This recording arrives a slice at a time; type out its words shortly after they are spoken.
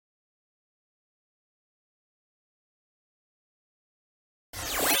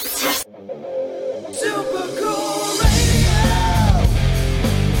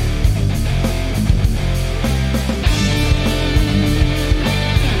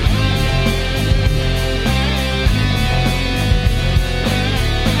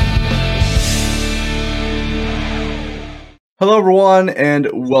Hello, everyone, and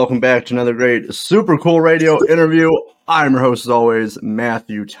welcome back to another great, super cool radio interview. I'm your host, as always,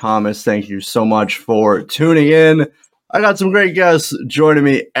 Matthew Thomas. Thank you so much for tuning in. I got some great guests joining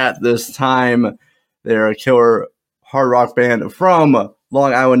me at this time. They're a killer hard rock band from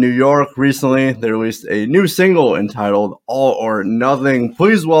Long Island, New York. Recently, they released a new single entitled All or Nothing.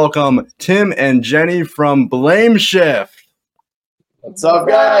 Please welcome Tim and Jenny from Blameshift. What's up,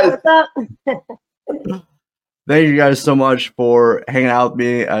 guys? What's up? Thank you guys so much for hanging out with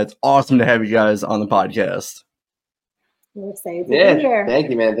me. It's awesome to have you guys on the podcast. We're excited to be here. Thank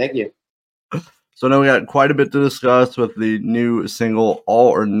you, man. Thank you. So now we got quite a bit to discuss with the new single All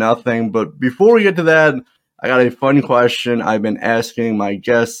or Nothing. But before we get to that, I got a fun question I've been asking my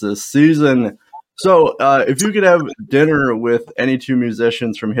guests this season. So if you could have dinner with any two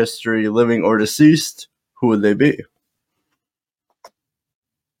musicians from history, living or deceased, who would they be?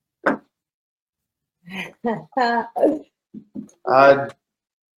 I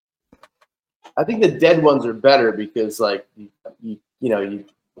think the dead ones are better because, like, you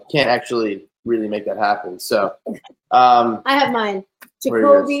can't actually really make that happen. So, I have mine: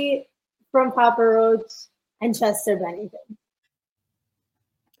 Jacoby from Papa Roach and Chester Bennington.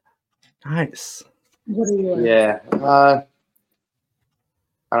 Nice. What are yours? Yeah, I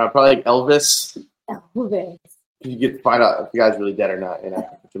don't know, probably like Elvis. Elvis. You get to find out if the guy's really dead or not, which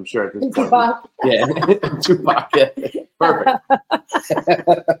I'm sure at this point. Tupac. Yeah, Tupac. Yeah. Perfect.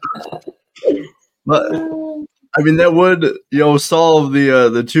 But I mean, that would solve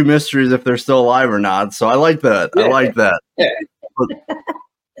the two mysteries if they're still alive or not. So I like that. Yeah. I like that. Yeah.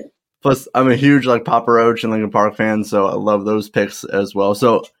 Plus, I'm a huge Papa Roach and Linkin Park fan, so I love those picks as well.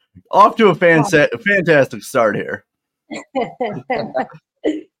 So off to a fantastic start here.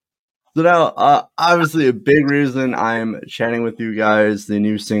 So now, obviously, a big reason I'm chatting with you guys, the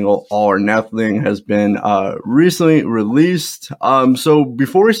new single All or Nothing has been recently released. So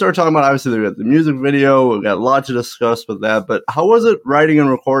before we start talking about, obviously, we got the music video, we've got a lot to discuss with that, but how was it writing and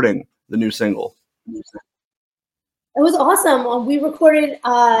recording the new single? It was awesome. We recorded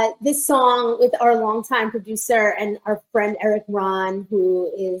this song with our longtime producer and our friend Eric Ron, who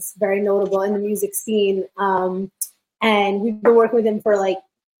is very notable in the music scene. And we've been working with him for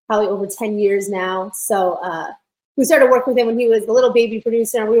probably over 10 years now. So we started working with him when he was a little baby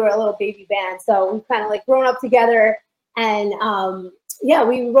producer and we were a little baby band. So we've kind of grown up together. And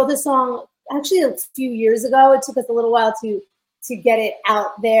we wrote this song actually a few years ago. It took us a little while to get it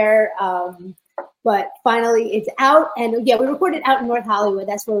out there. But finally it's out. And we recorded out in North Hollywood.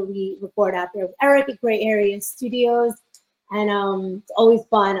 That's where we record out there with Eric at Gray Area Studios. And it's always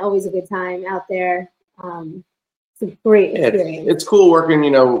fun, always a good time out there. It's a great experience. It's cool working,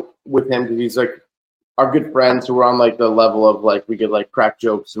 with him because he's our good friend. So we're on the level of we could crack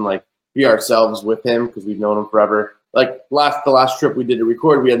jokes and be ourselves with him because we've known him forever. The last trip we did to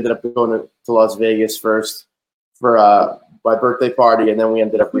record, we ended up going to Las Vegas first for my birthday party, and then we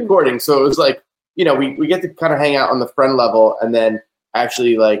ended up recording. So it was we get to kind of hang out on the friend level and then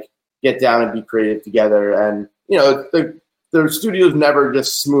actually get down and be creative together. And the studio's never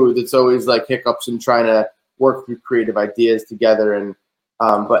just smooth. It's always hiccups and trying to work through creative ideas together. And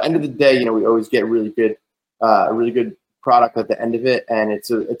but end of the day, we always get a really good product at the end of it, and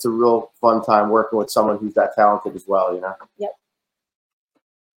it's a real fun time working with someone who's that talented as well. Yep.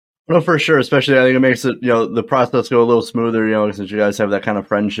 Well, for sure, especially I think it makes it the process go a little smoother. Since you guys have that kind of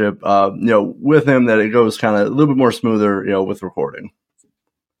friendship, with him, that it goes kind of a little bit more smoother, with recording.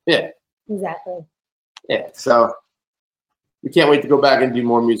 Yeah. Exactly. Yeah. So we can't wait to go back and do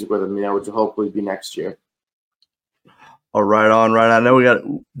more music with him, which will hopefully be next year. Oh, right on. I know we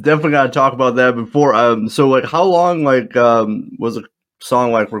definitely got to talk about that before. So how long was a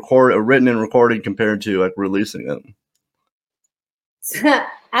song written and recorded compared to releasing it?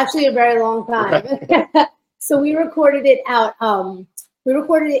 Actually, a very long time. So we recorded it out. We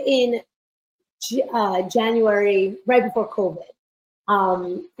recorded it in January, right before COVID.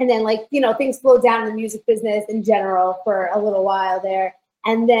 And then things slowed down in the music business in general for a little while there.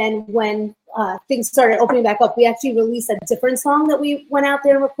 And then when things started opening back up, we actually released a different song that we went out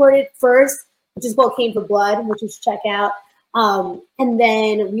there and recorded first, which is called Came for Blood, which you should check out. And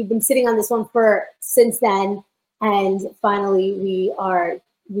then we've been sitting on this one since then. And finally we have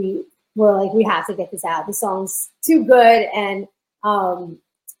to get this out. The song's too good. And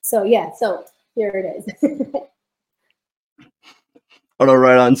so here it is. Oh, no,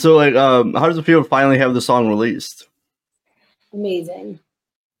 right on. So how does it feel to finally have the song released? Amazing.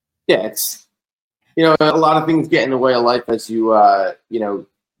 Yeah, it's a lot of things get in the way of life as you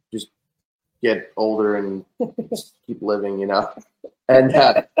just get older and just keep living, and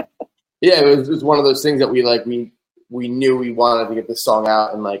it was one of those things that we we knew we wanted to get this song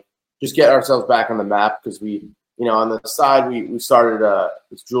out and like just get ourselves back on the map because we, you know, on the side we started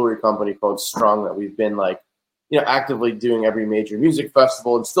this jewelry company called Strung that we've been like, you know, actively doing every major music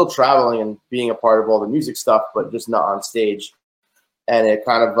festival and still traveling and being a part of all the music stuff, but just not on stage. And it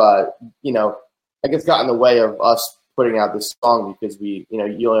kind of, you know, I guess got in the way of us putting out this song because we, you know,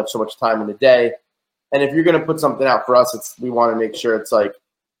 you only have so much time in the day. And if you're going to put something out for us, we want to make sure it's like,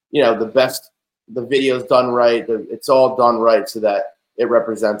 you know, the video's done right. It's all done right so that it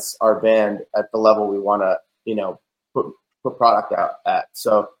represents our band at the level we want to, you know, put product out at.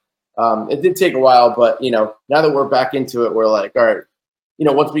 So it did take a while, but, you know, now that we're back into it, we're like, all right, you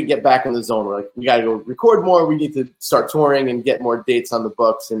know, once we get back in the zone, we're like, we got to go record more. We need to start touring and get more dates on the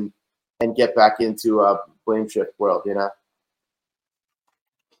books and get back into Blameshift world, you know?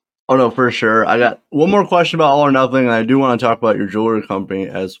 Oh, no, for sure. I got one more question about All or Nothing, and I do want to talk about your jewelry company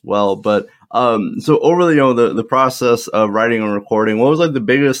as well. But so over the, you know, the process of writing and recording, what was like the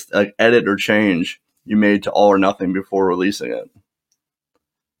biggest like edit or change you made to All or Nothing before releasing it?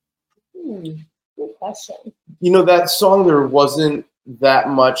 Good question. You know, that song, there wasn't that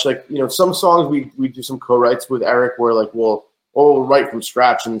much, like, you know, some songs we do some co-writes with Eric where like we'll write from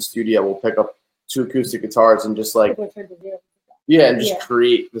scratch in the studio. We'll pick up 2 acoustic guitars and just like, yeah, and just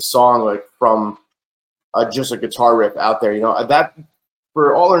create the song like from just a guitar riff out there. You know, that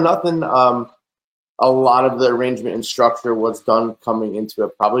for All or Nothing, a lot of the arrangement and structure was done coming into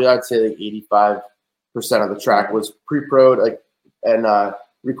it. Probably I'd say like 85% of the track was pre-pro'd, like, and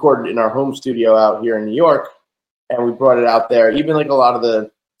recorded in our home studio out here in New York, and we brought it out there. Even like a lot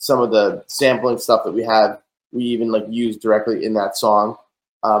of some of the sampling stuff that we had, we even like used directly in that song.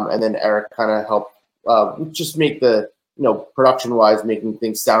 And then Eric kind of helped just make the, you know, production wise, making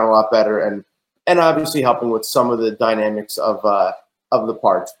things sound a lot better, and obviously helping with some of the dynamics of the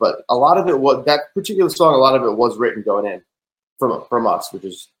parts. But a lot of it was that particular song. A lot of it was written going in from us, which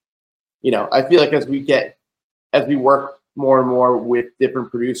is, you know, I feel like as we work more and more with different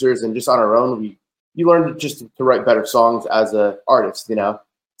producers and just on our own, you learn to write better songs as an artist, you know.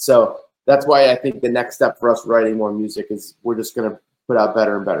 So that's why I think the next step for us writing more music is we're just going to put out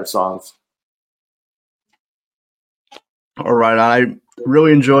better and better songs. All right, I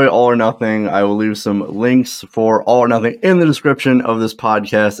really enjoy All or Nothing. I will leave some links for All or Nothing in the description of this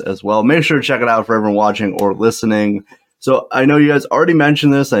podcast as well. Make sure to check it out for everyone watching or listening. So I know you guys already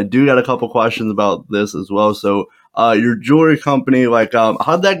mentioned this. I do got a couple questions about this as well. So your jewelry company, like, how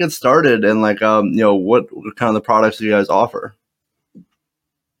did that get started? And like, you know, what kind of the products do you guys offer?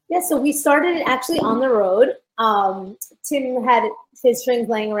 Yeah, so we started actually on the road. Tim had his strings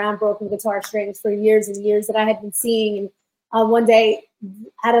laying around, broken guitar strings for years and years that I had been seeing. And one day,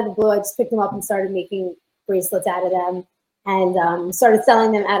 out of the blue, I just picked them up and started making bracelets out of them and started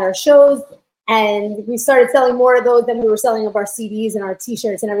selling them at our shows. And we started selling more of those than we were selling of our CDs and our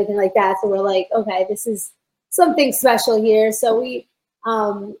T-shirts and everything like that. So we're like, okay, this is something special here. So we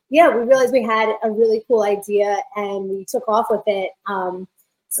realized we had a really cool idea and we took off with it.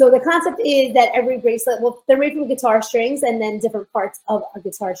 So the concept is that every bracelet, well, they're made from guitar strings and then different parts of a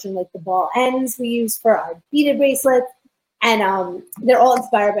guitar string, like the ball ends we use for our beaded bracelets. And they're all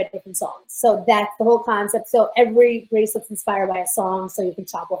inspired by different songs. So that's the whole concept. So every bracelet's inspired by a song. So you can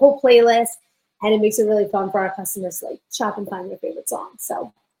shop a whole playlist. And it makes it really fun for our customers to like shop and find their favorite song.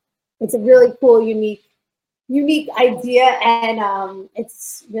 So it's a really cool, unique idea. And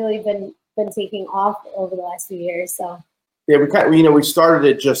it's really been taking off over the last few years. So yeah, we started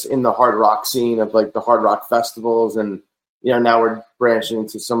it just in the hard rock scene of like the hard rock festivals, and you know, now we're branching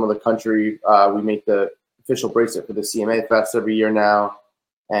into some of the country. We make the official bracelet for the CMA Fest every year now,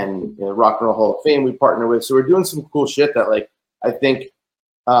 and you know, Rock and Roll Hall of Fame we partner with. So we're doing some cool shit that like I think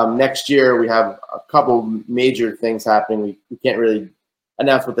next year we have a couple major things happening. We can't really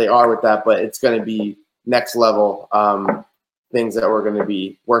announce what they are with that, but it's going to be next level things that we're going to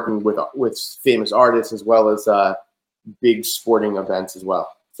be working with famous artists as well as big sporting events as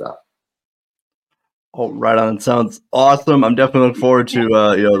well. So, oh, right on. Sounds awesome. I'm definitely looking forward to you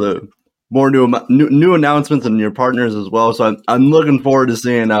know, the more new announcements and your partners as well. So I'm looking forward to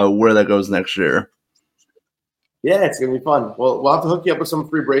seeing where that goes next year. Yeah, it's gonna be fun. Well, we'll have to hook you up with some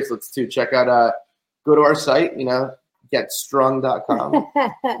free bracelets too. Check out go to our site, you know, getstrung.com.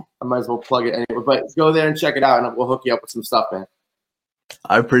 I might as well plug it anyway, but go there and check it out and we'll hook you up with some stuff, man.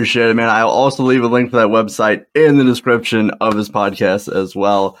 I appreciate it, man. I'll also leave a link for that website in the description of this podcast as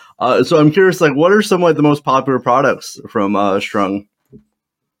well. So I'm curious, like, what are some like the most popular products from Strung?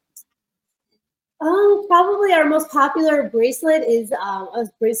 Probably our most popular bracelet is a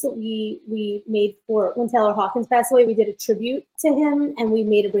bracelet we made for when Taylor Hawkins passed away. We did a tribute to him, and we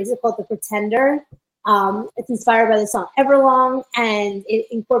made a bracelet called the Pretender. It's inspired by the song Everlong, and it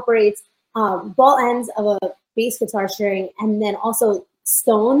incorporates ball ends of a bass guitar string and then also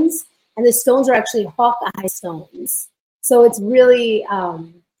stones. And the stones are actually Hawkeye stones. So it's really,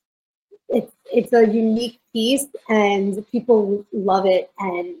 it's a unique piece, and people love it.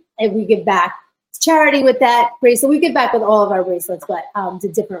 And we give back to charity with that bracelet. We give back with all of our bracelets, but to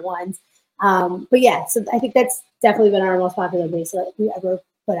different ones. But yeah, so I think that's definitely been our most popular bracelet we ever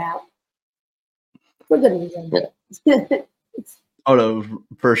put out. For good reason. Yeah. Oh no,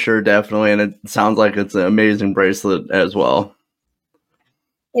 for sure, definitely, and it sounds like it's an amazing bracelet as well.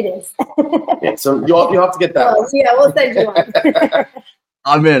 It is. Yeah, so you'll have to get that. Well, yeah, we'll send you one.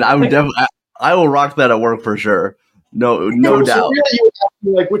 I'm in. I would definitely. I will rock that at work for sure. No So doubt. really you would ask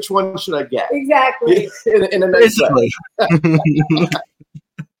me, like, which one should I get? Exactly. In a nice way.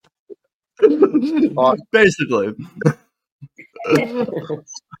 Basically.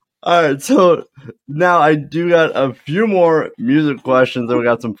 All right, so now I do got a few more music questions, and we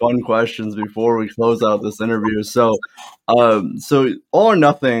got some fun questions before we close out this interview. So, so All or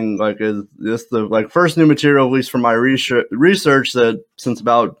Nothing, like, is this the first new material, at least from my research that since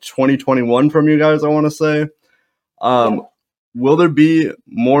about 2021 from you guys, I want to say. Will there be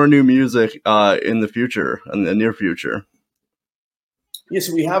more new music in the future, in the near future? Yes,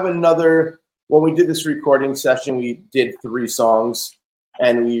 we have another. When we did this recording session, we did 3 songs.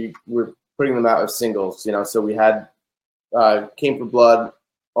 And we were putting them out as singles, you know. So we had Came for Blood,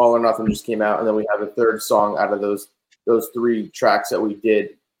 All or Nothing just came out, and then we have a third song out of those 3 tracks that we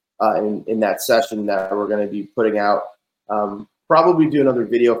did in that session that we're going to be putting out. Probably do another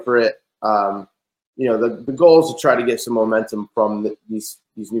video for it. You know, the goal is to try to get some momentum from these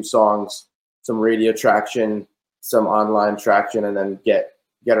new songs, some radio traction, some online traction, and then get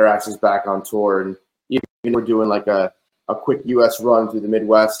our asses back on tour. And even we're doing like a quick U.S. run through the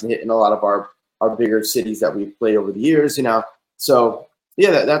Midwest and hitting a lot of our bigger cities that we've played over the years, you know. So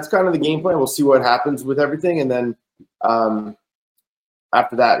yeah, that's kind of the game plan. We'll see what happens with everything, and then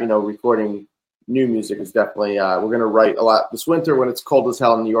after that, you know, recording new music is definitely we're gonna write a lot this winter when it's cold as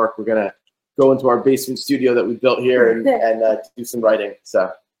hell in New York. We're gonna go into our basement studio that we built here and do some writing.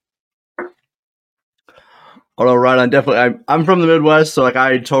 So. All right, I'm definitely. I'm from the Midwest, so like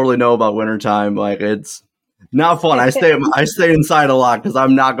I totally know about wintertime. Like it's not fun. I stay inside a lot because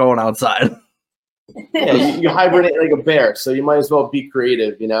I'm not going outside. Yeah, you hibernate like a bear, so you might as well be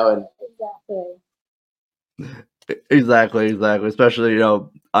creative, you know. Exactly. Exactly. Especially, you know,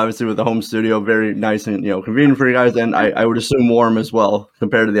 obviously with the home studio, very nice and, you know, convenient for you guys, and I would assume warm as well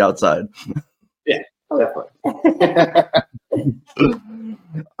compared to the outside. Yeah, definitely.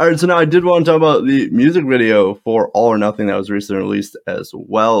 All right, so now I did want to talk about the music video for All or Nothing that was recently released as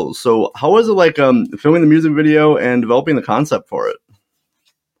well. So how was it like filming the music video and developing the concept for it?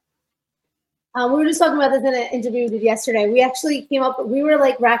 We were just talking about this in an interview we did yesterday. We actually we were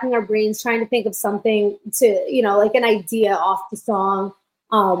like racking our brains trying to think of something to, you know, like an idea off the song.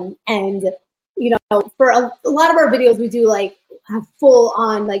 And, you know, for a lot of our videos, we do like have full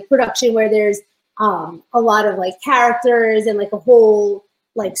on like production where there's a lot of like characters and like a whole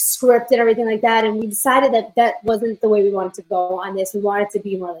like script and everything like that. And we decided that that wasn't the way we wanted to go on this. We wanted to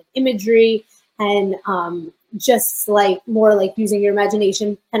be more like imagery and just like more like using your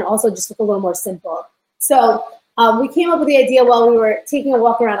imagination and also just like a little more simple. So we came up with the idea while we were taking a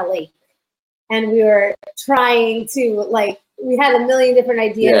walk around a lake, and we were trying to like, we had a million different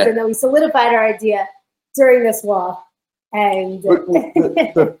ideas, and then we solidified our idea during this walk. And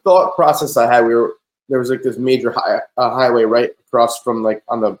the thought process I had, there was like this major highway right across from like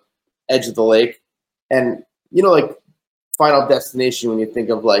on the edge of the lake, and you know, like Final Destination, when you think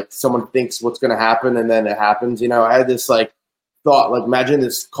of like someone thinks what's going to happen and then it happens, you know, I had this like thought, like imagine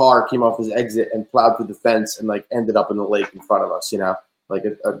this car came off his exit and plowed through the fence and like ended up in the lake in front of us, you know, like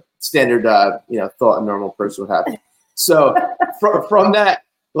a standard you know, thought a normal person would have. So from that,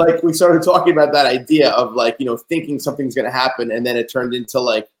 like we started talking about that idea of like, you know, thinking something's going to happen, and then it turned into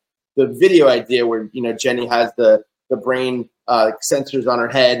like the video idea where, you know, Jenny has the brain sensors on her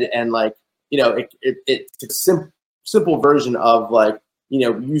head, and like, you know, it's a simple version of like, you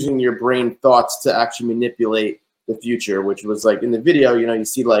know, using your brain thoughts to actually manipulate the future, which was like in the video, you know, you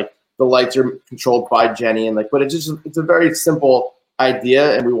see like the lights are controlled by Jenny, and like, but it's a very simple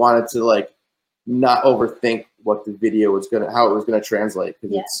idea, and we wanted to like not overthink what the video was how it was gonna translate,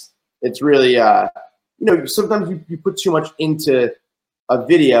 because it's really you know, sometimes you put too much into a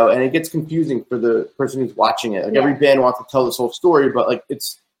video and it gets confusing for the person who's watching it. Like every band wants to tell this whole story, but like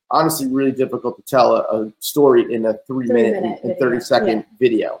it's honestly really difficult to tell a story in a 3-minute and 30-second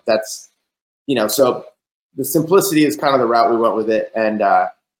video. That's, you know, so the simplicity is kind of the route we went with it, and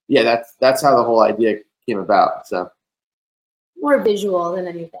yeah, that's how the whole idea came about. So more visual than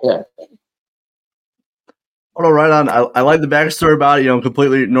anything. Yeah. Oh, no, right on. I like the backstory about it.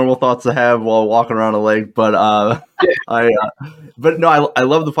 Completely normal thoughts to have while walking around a lake. But I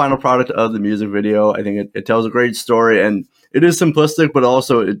love the final product of the music video. I think it tells a great story, and it is simplistic, but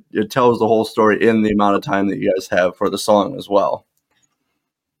also it tells the whole story in the amount of time that you guys have for the song as well.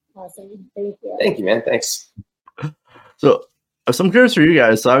 Awesome. Thank you. thank you, man. Thanks. So I'm curious for you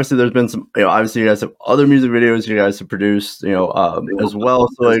guys. So obviously there's been some, obviously you guys have other music videos you guys have produced, as well.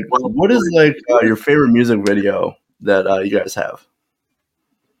 So like, what is like your favorite music video that you guys have?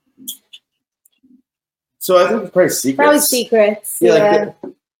 So I think it's probably Secrets. Probably Secrets. Yeah.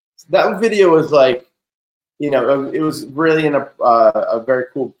 Like that video was like, it was really in a very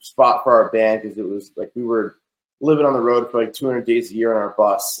cool spot for our band because it was like we were living on the road for like 200 days a year on our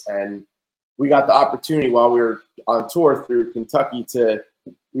bus, and we got the opportunity while we were on tour through Kentucky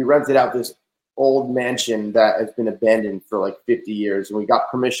we rented out this old mansion that has been abandoned for like 50 years, and we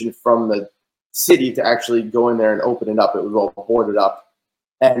got permission from the city to actually go in there and open it up. It was all boarded up,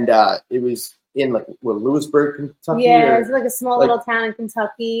 and it was in like Lewisburg, Kentucky. Yeah, it was like a small little town in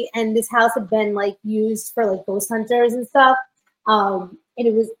Kentucky, and this house had been like used for like ghost hunters and stuff. And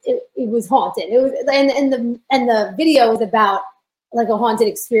it was haunted. It was, and the video was about like a haunted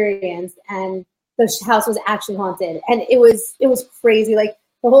experience, and the house was actually haunted, and it was crazy. Like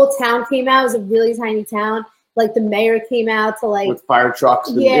the whole town came out. It was a really tiny town. Like the mayor came out to like with fire trucks.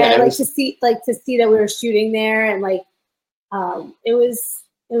 And, to see that we were shooting there, and like it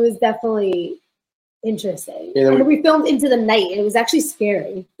was definitely interesting. Yeah, and we filmed into the night. It was actually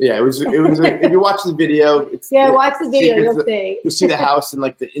scary. Yeah, it was. If you watch the video, watch the video. You'll see. You'll see the house and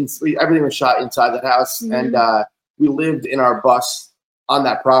like everything was shot inside the house, Mm-hmm. and we lived in our bus on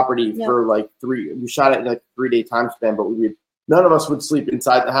that property for like we shot it in like 3-day time span, but none of us would sleep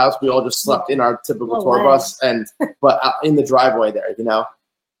inside the house. We all just slept in our typical tour bus, but in the driveway there,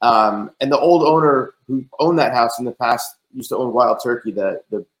 and the old owner who owned that house in the past used to own Wild Turkey,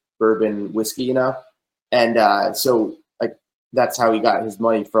 the bourbon whiskey, and so like that's how he got his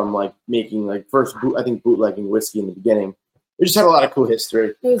money from like making like first bootlegging whiskey in the beginning. We just had a lot of cool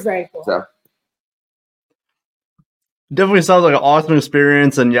history. It was very cool. So. Definitely sounds like an awesome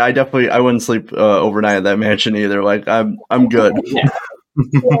experience, and yeah, I wouldn't sleep overnight at that mansion either. Like I'm good. Yeah,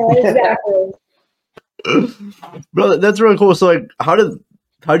 exactly. Bro, that's really cool. So like, how did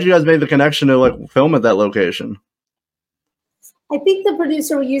you guys make the connection to like film at that location? I think the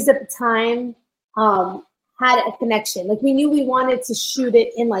producer we used at the time had a connection. Like we knew we wanted to shoot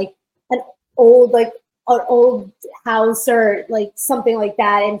it in like an old house or like something like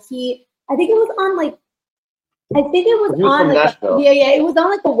that, and I think it was on like. I think it was on like it was on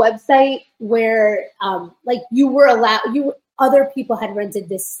like a website where like you were allowed other people had rented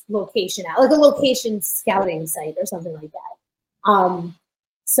this location out, like a location scouting site or something like that.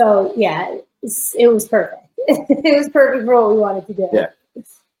 So yeah, it was perfect. It was perfect for what we wanted to do. Yeah.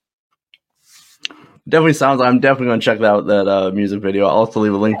 Definitely sounds like I'm definitely gonna check out that music video. I'll also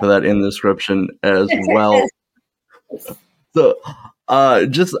leave a link for that in the description as well. So I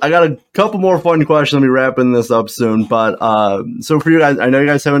got a couple more fun questions. Let me wrapping this up soon. But so for you guys, I know you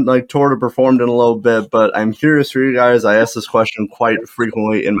guys haven't like toured or performed in a little bit, but I'm curious for you guys. I ask this question quite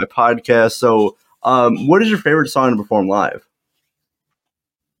frequently in my podcast. So what is your favorite song to perform live?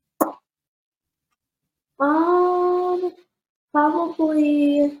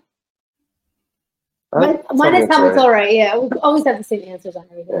 Probably mine is Tell Me It's All Right. Yeah, we always have the same answers on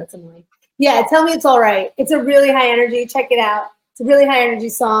everything. That's annoying. Yeah, Tell Me It's All Right. It's a really high energy. Check it out. It's a really high energy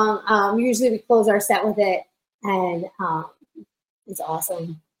song. Usually we close our set with it, and it's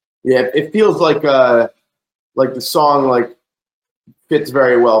awesome. Yeah, it feels like the song like fits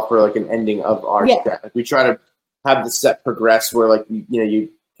very well for like an ending of our set. Like we try to have the set progress where like you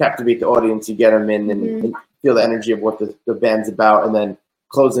captivate the audience, you get them in, and feel the energy of what the band's about, and then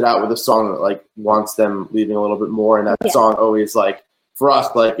close it out with a song that like wants them leaving a little bit more. And that song always like for us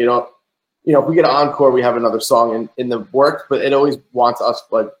like if we get an encore, we have another song in the works, but it always wants us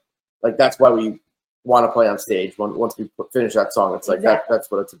like that's why we want to play on stage. Once we finish that song, it's like that's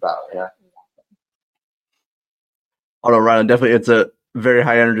what it's about. Yeah. All right, definitely, it's a very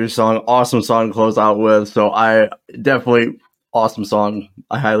high energy song, awesome song to close out with. So awesome song.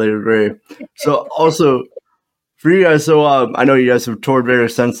 I highly agree. So also for you guys, so I know you guys have toured very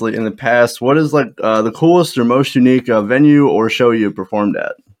extensively in the past. What is like the coolest or most unique venue or show you performed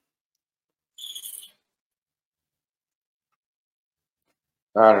at?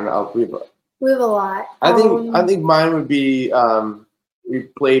 I don't know. We have a lot. I think mine would be we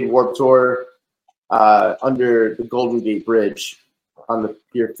played Warped Tour under the Golden Gate Bridge on the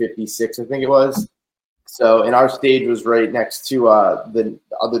Pier 56, I think it was. So, and our stage was right next to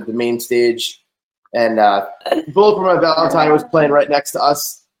the main stage, and Bullet for My Valentine was playing right next to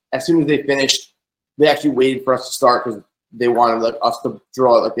us. As soon as they finished, they actually waited for us to start because they wanted like us to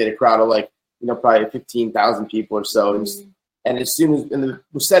draw like they had a crowd of like probably 15,000 people or so. And as soon as in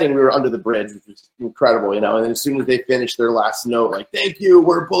the setting, we were under the bridge, which was incredible, And then as soon as they finished their last note, like "Thank you,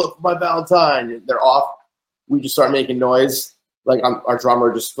 we're Bullet for My Valentine," and they're off. We just start making noise. Like our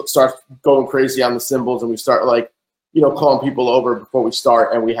drummer just starts going crazy on the cymbals, and we start like calling people over before we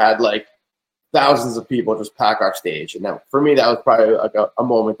start, and we had like thousands of people just pack our stage. And that, for me, that was probably like a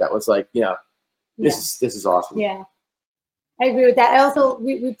moment that was like, this is awesome. Yeah, I agree with that. I also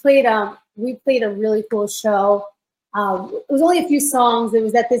we played a really cool show. It was only a few songs. It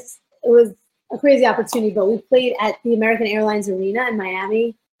was a crazy opportunity, but we played at the American Airlines Arena in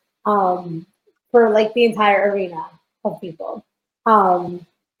Miami for like the entire arena of people. And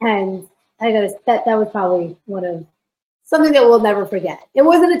I gotta that was probably something that we'll never forget. It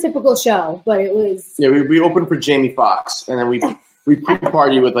wasn't a typical show, but it was. Yeah, we opened for Jamie Foxx, and then we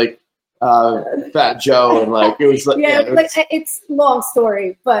pre-party with like Fat Joe, and like it was like it's a long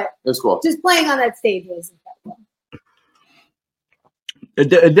story, but it was cool. Just playing on that stage was incredible. It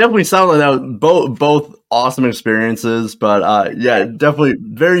definitely sounded like that was both awesome experiences, but definitely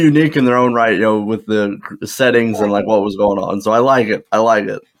very unique in their own right, with the settings and like what was going on. So I like it.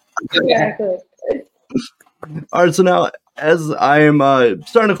 Exactly. All right, so now as I am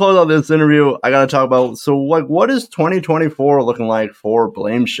starting to close out this interview, I got to talk about what is 2024 looking like for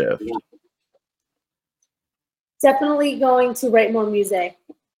Blameshift? Definitely going to write more music,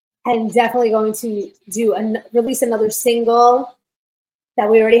 and definitely going to release another single that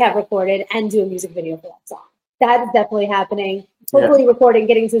we already have recorded, and do a music video for that song. That is definitely happening. Hopefully recording,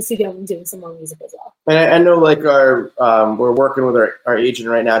 getting to the studio and doing some more music as well. And I know like we're working with our agent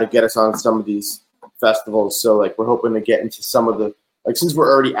right now to get us on some of these festivals. So like we're hoping to get into some of the, like since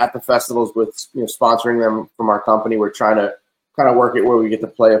we're already at the festivals with sponsoring them from our company, we're trying to kind of work it where we get to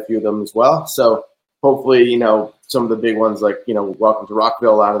play a few of them as well. So hopefully, some of the big ones like, Welcome to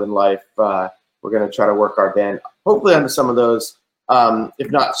Rockville, Louder Than Life. We're going to try to work our band hopefully onto some of those. If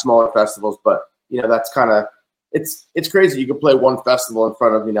not smaller festivals, but that's kind of it's crazy. You can play one festival in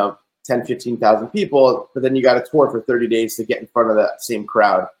front of 10, 15,000 people, but then you got to tour for 30 days to get in front of that same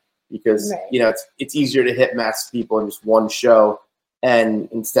crowd because it's easier to hit mass people in just one show, and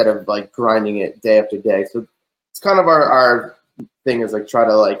instead of like grinding it day after day. So it's kind of our thing is like try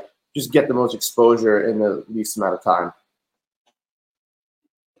to like just get the most exposure in the least amount of time.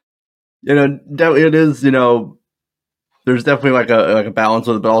 It is there's definitely like a balance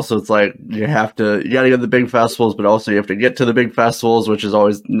with it, but also it's like you got to get to the big festivals, but also you have to get to the big festivals, which is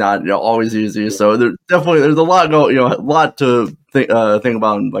always not always easy. So there's a lot a lot to think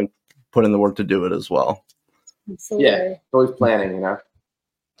about and like put in the work to do it as well. Absolutely. Yeah, always planning,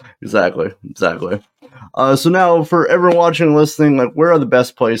 Exactly. So now for everyone watching and listening, like where are the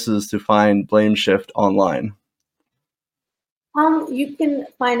best places to find Blameshift online? You can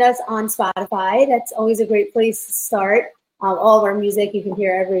find us on Spotify. That's always a great place to start. All of our music, you can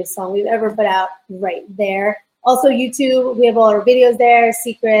hear every song we've ever put out right there. Also YouTube, we have all our videos there,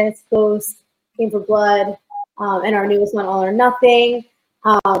 Secrets, Ghost, Game for Blood, and our newest one, All or Nothing.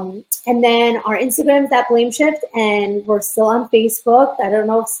 And then our Instagram is at Blameshift, and we're still on Facebook. I don't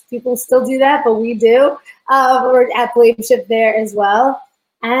know if people still do that, but we do. We're at Blameshift there as well.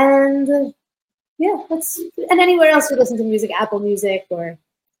 And and anywhere else you listen to music, Apple Music or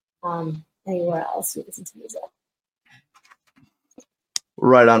anywhere else you listen to music.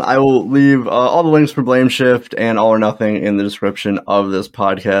 Right on. I will leave all the links for Blameshift and All or Nothing in the description of this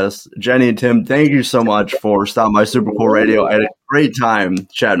podcast. Jenny and Tim, thank you so much for stopping by Super Cool Radio. I had a great time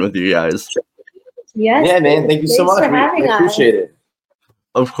chatting with you guys. Yes. Yeah, man. Thank you so much. We appreciate it.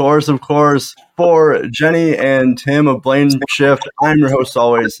 Of course. For Jenny and Tim of Blameshift, I'm your host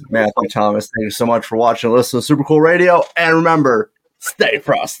always, Matthew Thomas. Thank you so much for watching and listening to Super Cool Radio. And remember, stay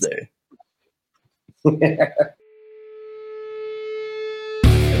frosty.